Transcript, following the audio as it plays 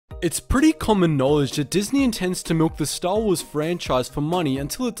It's pretty common knowledge that Disney intends to milk the Star Wars franchise for money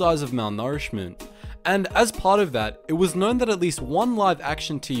until it dies of malnourishment. And as part of that, it was known that at least one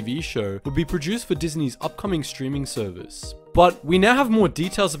live-action TV show would be produced for Disney's upcoming streaming service. But we now have more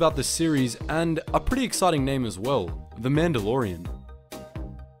details about the series and a pretty exciting name as well, The Mandalorian.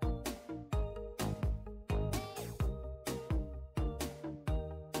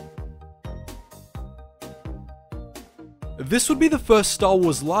 This would be the first Star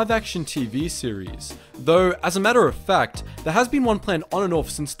Wars live-action TV series, though as a matter of fact, there has been one planned on and off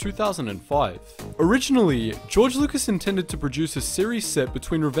since 2005. Originally, George Lucas intended to produce a series set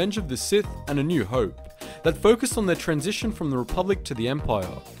between Revenge of the Sith and A New Hope, that focused on their transition from the Republic to the Empire.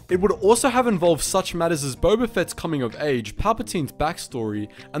 It would also have involved such matters as Boba Fett's coming of age, Palpatine's backstory,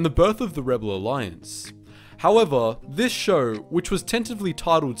 and the birth of the Rebel Alliance. However, this show, which was tentatively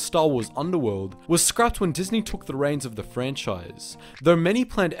titled Star Wars Underworld, was scrapped when Disney took the reins of the franchise, though many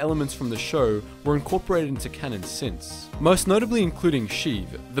planned elements from the show were incorporated into canon since, most notably including Sheev,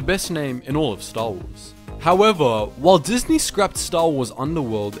 the best name in all of Star Wars. However, while Disney scrapped Star Wars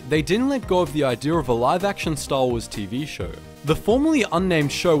Underworld, they didn't let go of the idea of a live-action Star Wars TV show. The formerly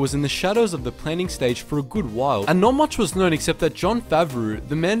unnamed show was in the shadows of the planning stage for a good while, and not much was known except that Jon Favreau,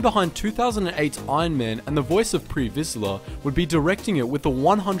 the man behind 2008's Iron Man and the voice of Pre Vizsla, would be directing it with a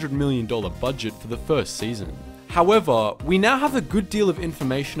 $100 million budget for the first season. However, we now have a good deal of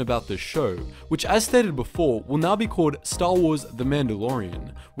information about this show, which as stated before, will now be called Star Wars The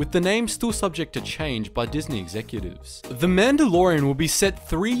Mandalorian, with the name still subject to change by Disney executives. The Mandalorian will be set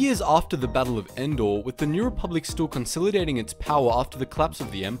 3 years after the Battle of Endor, with the New Republic still consolidating its power after the collapse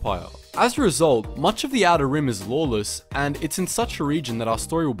of the Empire. As a result, much of the Outer Rim is lawless, and it's in such a region that our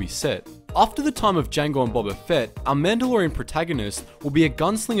story will be set. After the time of Jango and Boba Fett, our Mandalorian protagonist will be a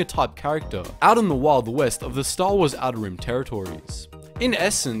gunslinger type character, out in the Wild West of the Star Wars Outer Rim territories. In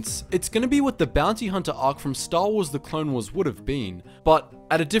essence, it's going to be what the bounty hunter arc from Star Wars The Clone Wars would have been, but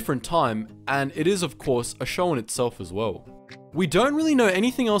at a different time, and it is of course a show in itself as well. We don't really know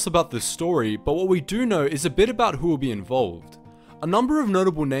anything else about this story, but what we do know is a bit about who will be involved. A number of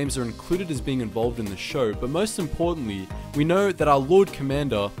notable names are included as being involved in the show, but most importantly, we know that our Lord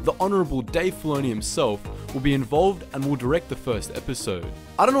Commander, the Honourable Dave Filoni himself, will be involved and will direct the first episode.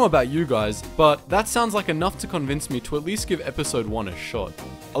 I don't know about you guys, but that sounds like enough to convince me to at least give episode 1 a shot.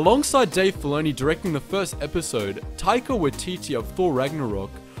 Alongside Dave Filoni directing the first episode, Taika Waititi of Thor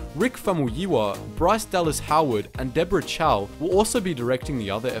Ragnarok, Rick Famuyiwa, Bryce Dallas Howard, and Deborah Chow will also be directing the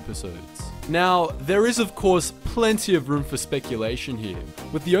other episodes. Now, there is of course plenty of room for speculation here,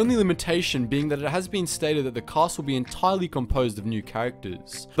 with the only limitation being that it has been stated that the cast will be entirely composed of new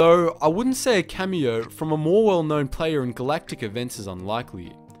characters, though I wouldn't say a cameo from a more well-known player in galactic events is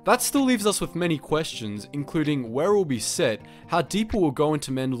unlikely. That still leaves us with many questions, including where it will be set, how deep it will go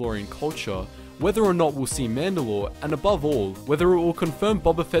into Mandalorian culture, whether or not we'll see Mandalore, and above all, whether it will confirm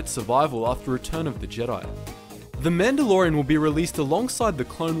Boba Fett's survival after Return of the Jedi. The Mandalorian will be released alongside the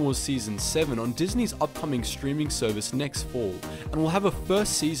Clone Wars Season 7 on Disney's upcoming streaming service next fall, and will have a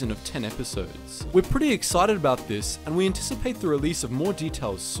first season of 10 episodes. We're pretty excited about this, and we anticipate the release of more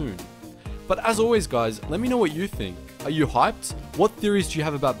details soon. But as always guys, let me know what you think. Are you hyped? What theories do you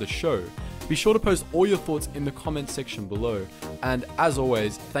have about the show? Be sure to post all your thoughts in the comment section below, and as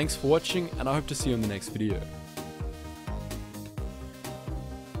always, thanks for watching, and I hope to see you in the next video.